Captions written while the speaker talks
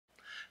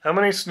How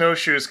many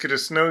snowshoes could a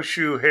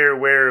snowshoe hare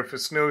wear if a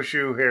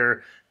snowshoe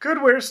hare could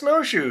wear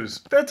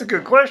snowshoes? That's a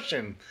good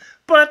question.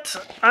 But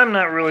I'm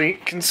not really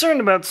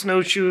concerned about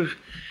snowshoe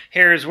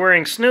hares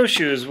wearing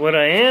snowshoes. What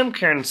I am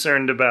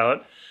concerned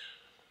about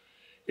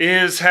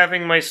is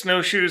having my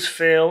snowshoes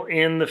fail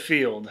in the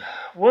field.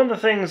 One of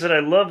the things that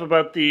I love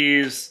about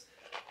these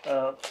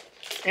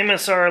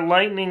MSR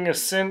Lightning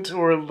Ascent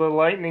or the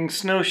Lightning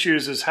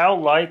Snowshoes is how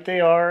light they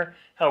are,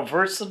 how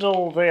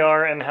versatile they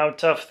are, and how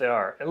tough they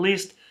are. At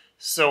least,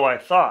 so I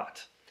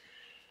thought.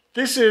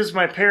 This is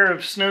my pair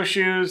of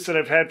snowshoes that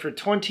I've had for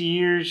 20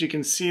 years. You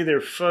can see they're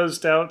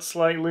fuzzed out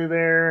slightly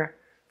there,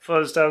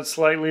 fuzzed out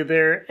slightly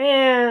there,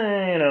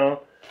 and, you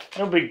know,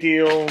 no big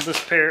deal.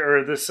 This pair,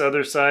 or this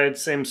other side,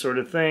 same sort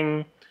of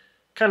thing.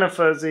 Kind of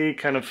fuzzy,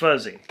 kind of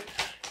fuzzy.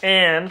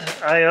 And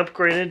I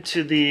upgraded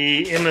to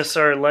the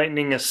MSR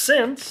Lightning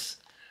Ascents.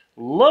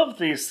 Love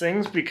these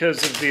things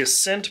because of the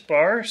Ascent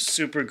bar.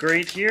 Super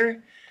great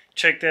here.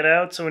 Check that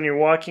out. So when you're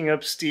walking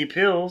up steep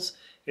hills,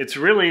 it's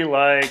really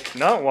like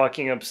not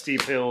walking up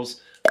steep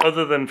hills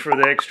other than for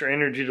the extra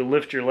energy to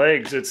lift your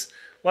legs. It's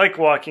like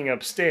walking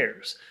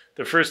upstairs.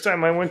 The first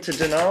time I went to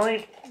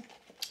Denali,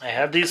 I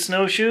had these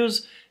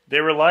snowshoes. They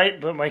were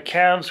light, but my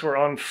calves were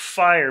on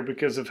fire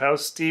because of how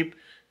steep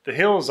the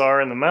hills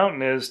are and the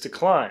mountain is to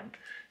climb.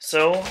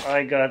 So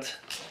I got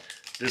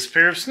this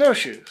pair of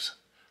snowshoes.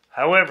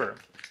 However,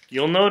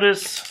 you'll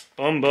notice,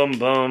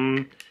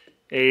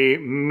 a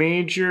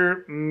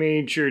major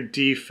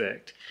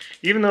defect.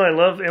 Even though I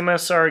love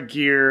MSR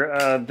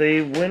gear,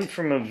 they went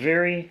from a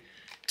very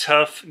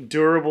tough,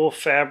 durable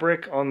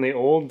fabric on the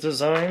old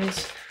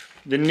designs.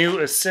 The new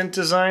Ascent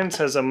designs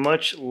has a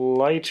much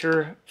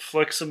lighter,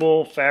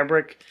 flexible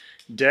fabric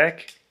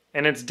deck,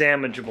 and it's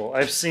damageable.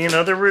 I've seen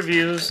other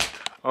reviews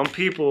on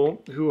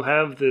people who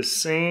have this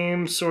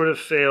same sort of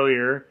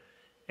failure,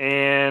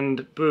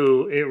 and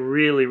boo, it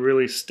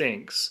really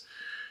stinks.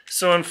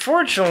 So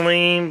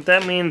unfortunately,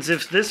 that means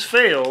if this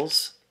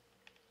fails,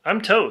 I'm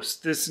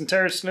toast. This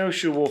entire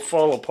snowshoe will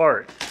fall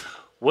apart.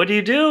 What do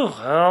you do?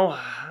 Well,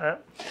 I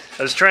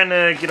was trying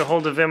to get a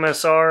hold of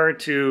MSR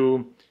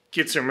to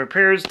get some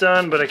repairs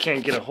done, but I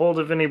can't get a hold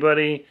of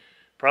anybody,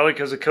 probably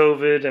because of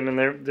COVID. I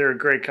mean, they're a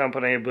great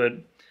company, but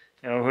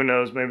you know, who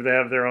knows? Maybe they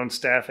have their own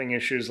staffing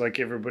issues like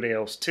everybody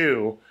else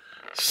too.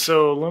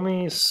 So let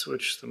me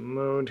switch the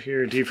mode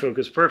here.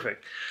 Defocus,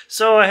 perfect.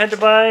 So I had to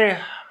buy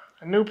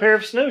a new pair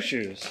of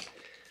snowshoes.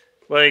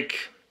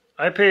 Like,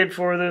 I paid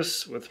for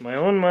this with my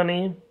own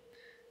money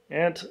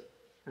at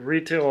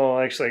retail. Well,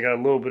 actually, I got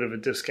a little bit of a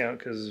discount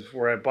because of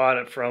where I bought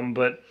it from,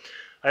 but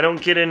I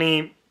don't get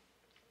any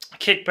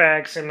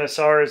kickbacks.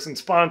 MSR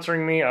isn't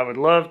sponsoring me. I would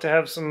love to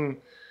have some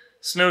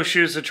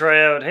snowshoes to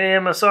try out. Hey,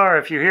 MSR,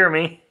 if you hear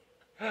me.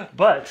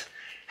 But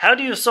how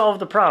do you solve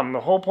the problem?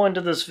 The whole point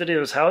of this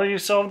video is how do you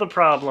solve the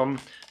problem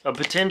of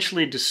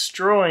potentially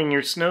destroying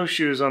your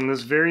snowshoes on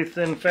this very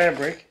thin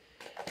fabric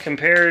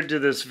compared to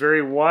this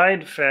very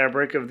wide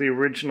fabric of the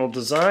original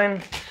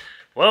design?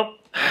 Well,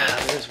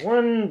 there's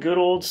one good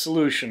old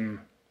solution.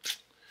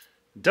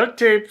 Duct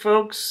tape,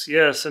 folks.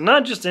 Yes, and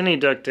not just any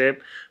duct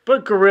tape,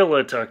 but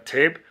Gorilla duct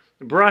tape.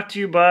 Brought to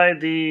you by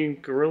the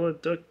Gorilla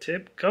Duct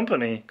Tape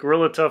Company,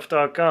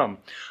 GorillaTough.com.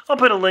 I'll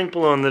put a link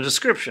below in the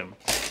description.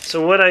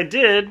 So what I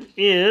did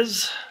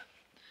is,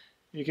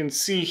 you can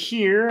see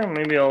here,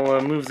 maybe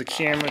I'll move the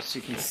camera so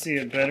you can see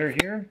it better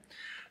here.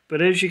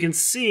 But as you can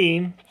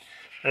see,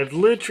 I've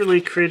literally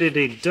created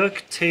a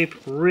duct tape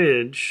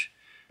ridge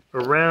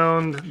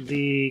around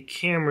the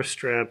camera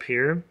strap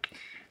here.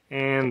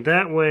 And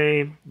that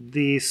way,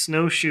 the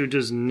snowshoe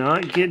does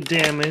not get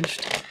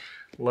damaged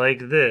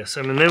like this.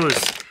 I mean,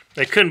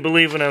 I couldn't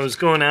believe when I was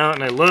going out,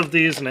 and I love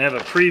these, and I have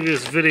a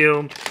previous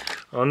video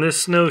on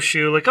this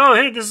snowshoe, like, oh,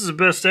 hey, this is the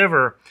best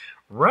ever,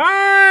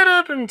 right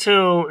up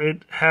until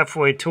it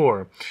halfway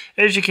tore.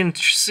 As you can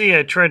see,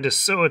 I tried to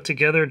sew it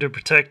together to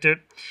protect it,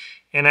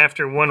 and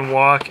after one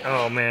walk,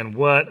 oh man,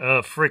 what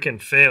a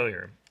freaking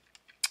failure.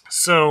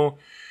 So,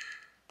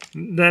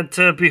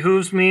 that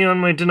behooves me on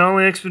my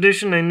Denali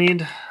expedition. I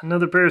need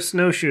another pair of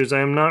snowshoes.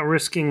 I am not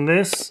risking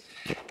this,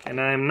 and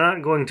I am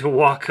not going to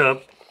walk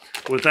up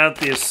without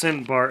the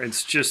Ascent bar.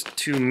 It's just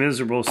too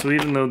miserable. So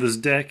even though this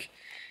deck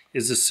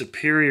is a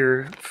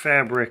superior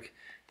fabric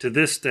to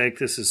this deck,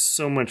 this is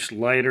so much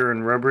lighter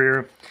and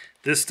rubberier.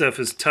 This stuff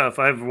is tough.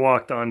 I've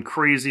walked on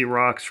crazy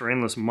rocks for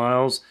endless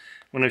miles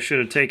when I should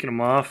have taken them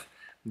off.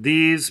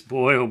 These,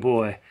 boy oh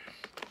boy,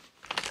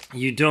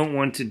 you don't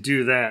want to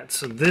do that.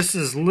 So this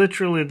is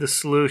literally the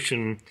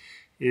solution,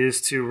 is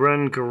to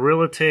run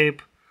Gorilla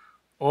Tape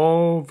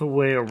all the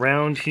way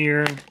around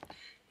here,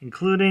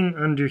 including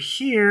under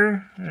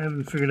here. I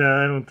haven't figured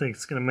out, I don't think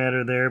it's going to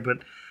matter there, but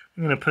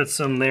I'm going to put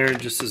some there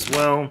just as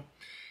well.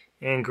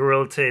 And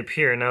Gorilla Tape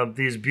here. Now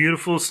these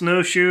beautiful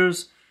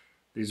snowshoes,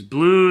 these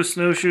blue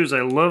snowshoes,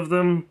 I love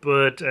them,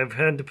 but I've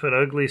had to put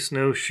ugly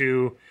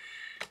snowshoe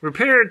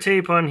repair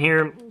tape on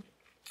here,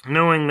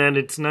 knowing that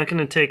it's not going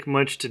to take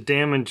much to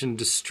damage and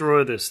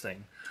destroy this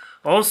thing.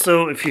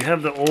 Also, if you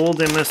have the old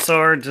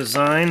MSR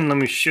design, let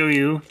me show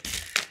you.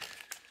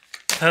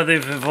 how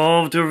they've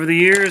evolved over the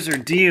years or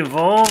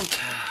de-evolved.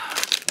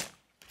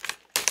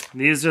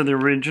 These are the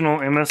original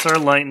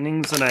MSR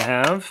Lightnings that I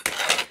have.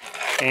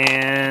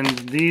 And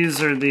these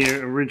are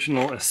the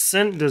original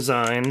Ascent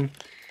design.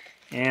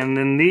 And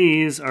then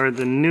these are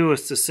the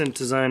newest Ascent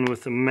design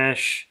with the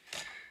mesh.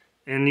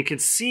 And you can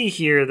see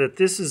here that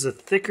this is a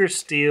thicker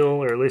steel,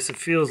 or at least it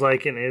feels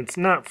like it, and it's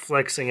not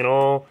flexing at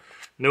all.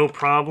 No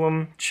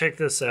problem. Check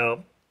this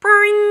out.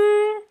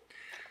 Boing!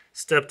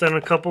 Stepped on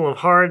a couple of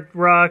hard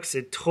rocks.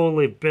 It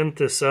totally bent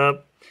this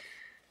up.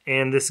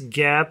 And this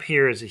gap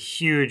here is a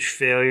huge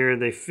failure.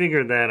 They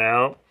figured that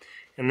out.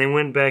 And they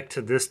went back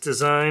to this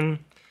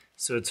design.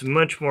 So it's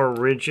much more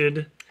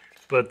rigid.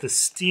 But the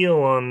steel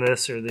on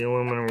this, or the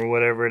aluminum or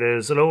whatever it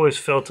is, it always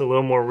felt a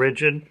little more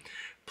rigid.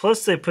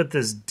 Plus they put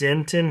this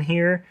dent in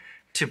here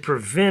to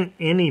prevent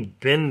any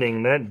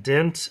bending. That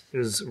dent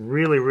is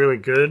really, really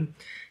good.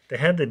 They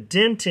had the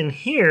dent in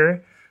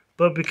here,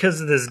 but because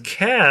of this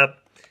gap,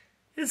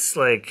 it's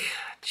like,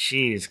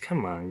 geez,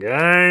 come on,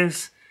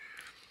 guys.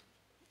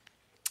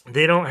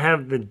 They don't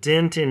have the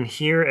dent in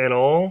here at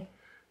all,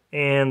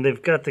 and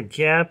they've got the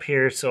gap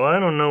here, so I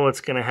don't know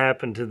what's going to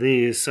happen to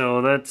these.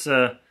 So that's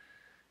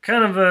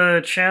kind of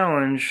a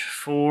challenge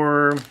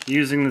for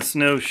using the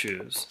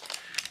snowshoes.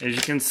 As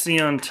you can see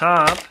on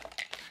top,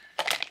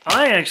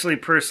 I actually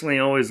personally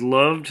always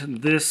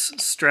loved this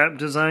strap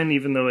design,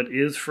 even though it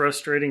is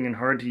frustrating and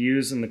hard to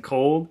use in the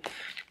cold,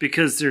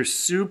 because they're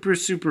super,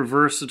 super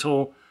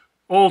versatile,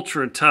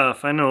 ultra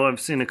tough. I know I've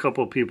seen a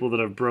couple of people that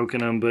have broken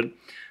them, but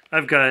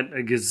I've got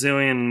a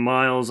gazillion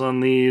miles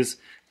on these.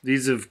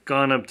 These have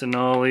gone up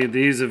Denali,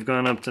 these have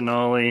gone up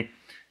Denali.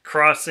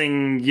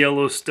 Crossing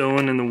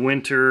Yellowstone in the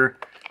winter,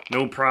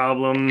 no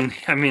problem.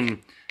 I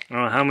mean, I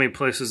don't know how many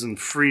places in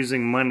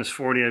freezing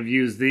 -40 I've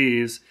used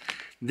these.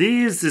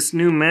 This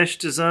new mesh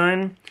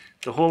design,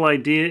 the whole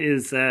idea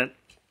is that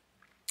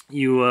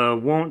you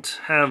won't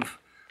have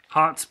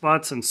hot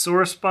spots and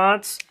sore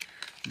spots,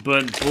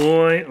 but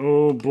boy,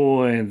 oh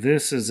boy,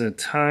 this is a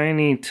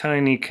tiny,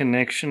 tiny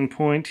connection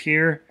point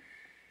here.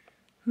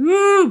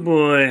 Ooh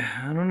boy,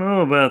 I don't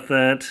know about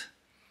that.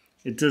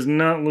 It does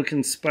not look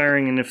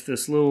inspiring, and if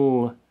this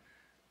little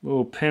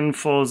pin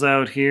falls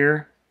out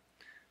here,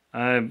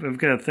 I've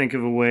got to think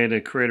of a way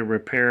to create a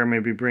repair,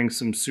 maybe bring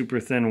some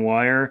super thin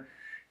wire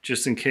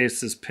just in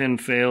case this pin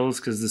fails,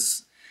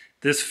 because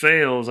this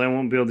fails, I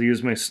won't be able to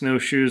use my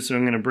snowshoes, so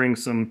I'm going to bring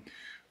some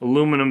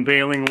aluminum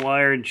baling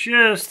wire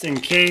just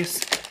in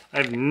case.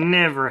 I've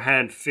never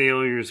had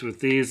failures with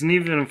these, and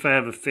even if I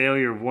have a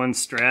failure of one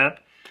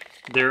strap,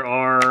 there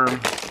are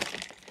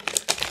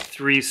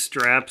 3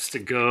 straps to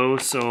go,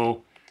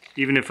 so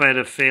even if I had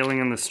a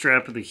failing on the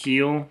strap of the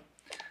heel,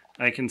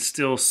 I can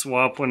still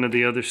swap one of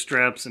the other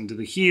straps into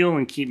the heel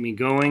and keep me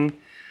going.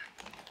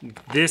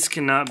 This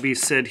cannot be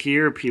said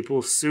here.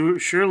 People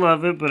sure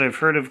love it, but I've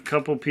heard of a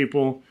couple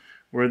people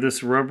where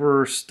this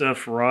rubber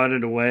stuff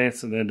rotted away,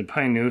 so they had to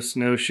buy new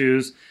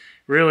snowshoes.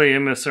 Really,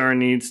 MSR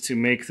needs to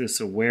make this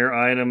a wear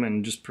item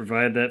and just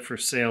provide that for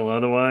sale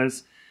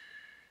otherwise.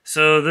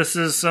 So this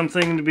is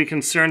something to be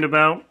concerned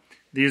about.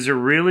 These are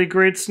really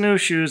great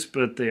snowshoes,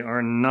 but they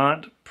are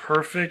not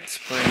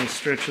perfect by any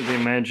stretch of the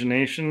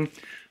imagination.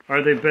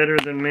 Are they better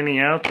than many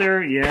out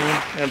there?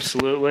 Yeah,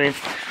 absolutely.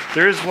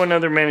 There is one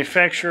other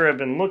manufacturer I've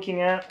been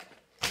looking at,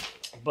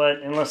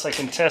 but unless I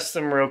can test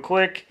them real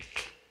quick,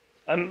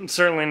 I'm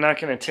certainly not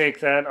going to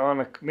take that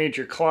on a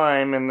major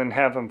climb and then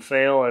have them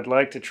fail. I'd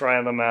like to try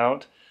them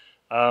out.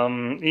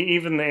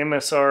 Even the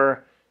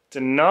MSR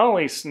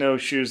Denali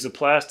snowshoes, the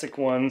plastic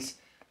ones,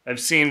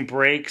 I've seen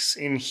breaks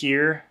in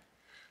here.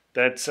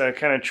 That's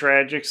kind of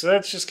tragic. So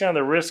that's just kind of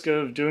the risk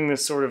of doing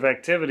this sort of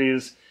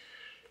activities.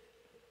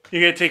 You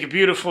gotta take a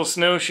beautiful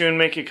snowshoe and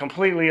make it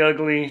completely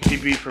ugly to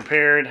be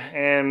prepared.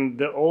 And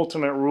the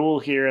ultimate rule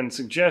here and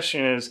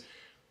suggestion is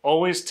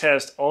always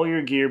test all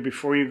your gear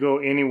before you go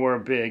anywhere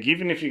big.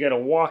 Even if you gotta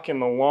walk in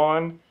the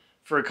lawn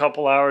for a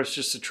couple hours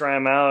just to try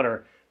them out,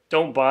 or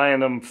don't buy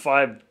them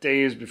 5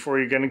 days before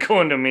you're gonna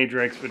go into a major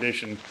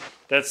expedition.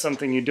 That's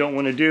something you don't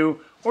want to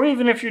do. Or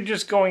even if you're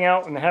just going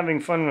out and having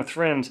fun with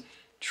friends,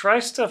 try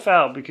stuff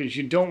out, because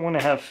you don't want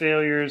to have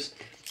failures,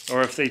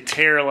 or if they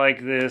tear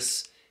like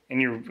this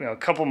and you're a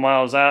couple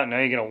miles out, now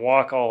you're going to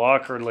walk all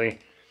awkwardly.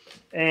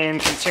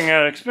 And considering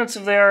how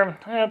expensive they are,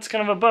 that's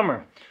kind of a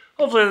bummer.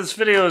 Hopefully this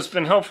video has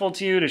been helpful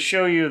to you to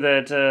show you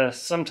that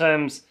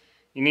sometimes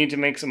you need to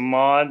make some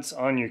mods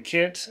on your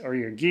kit or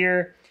your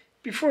gear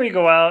before you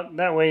go out.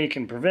 That way you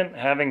can prevent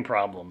having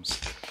problems.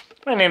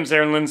 My name's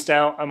Aaron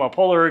Linsdau. I'm a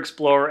polar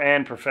explorer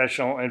and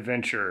professional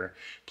adventurer.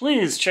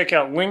 Please check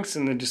out links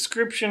in the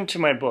description to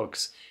my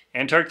books: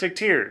 Antarctic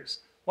Tears,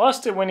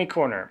 Lost at Winnie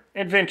Corner,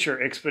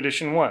 Adventure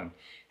Expedition 1,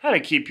 How to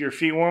Keep Your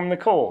Feet Warm in the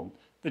Cold,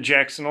 the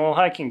Jackson Hole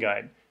Hiking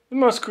Guide, The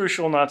Most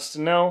Crucial Knots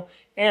to Know,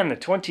 and the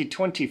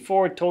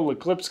 2024 Total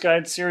Eclipse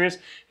Guide series,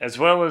 as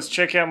well as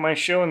check out my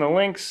show in the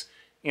links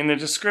in the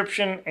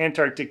description,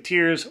 Antarctic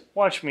Tears,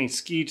 Watch Me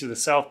Ski to the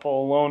South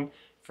Pole Alone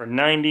for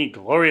 90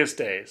 glorious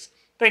days.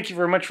 Thank you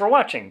very much for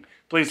watching.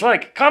 Please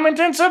like, comment,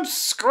 and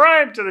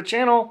subscribe to the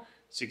channel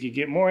so you can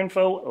get more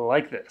info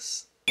like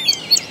this.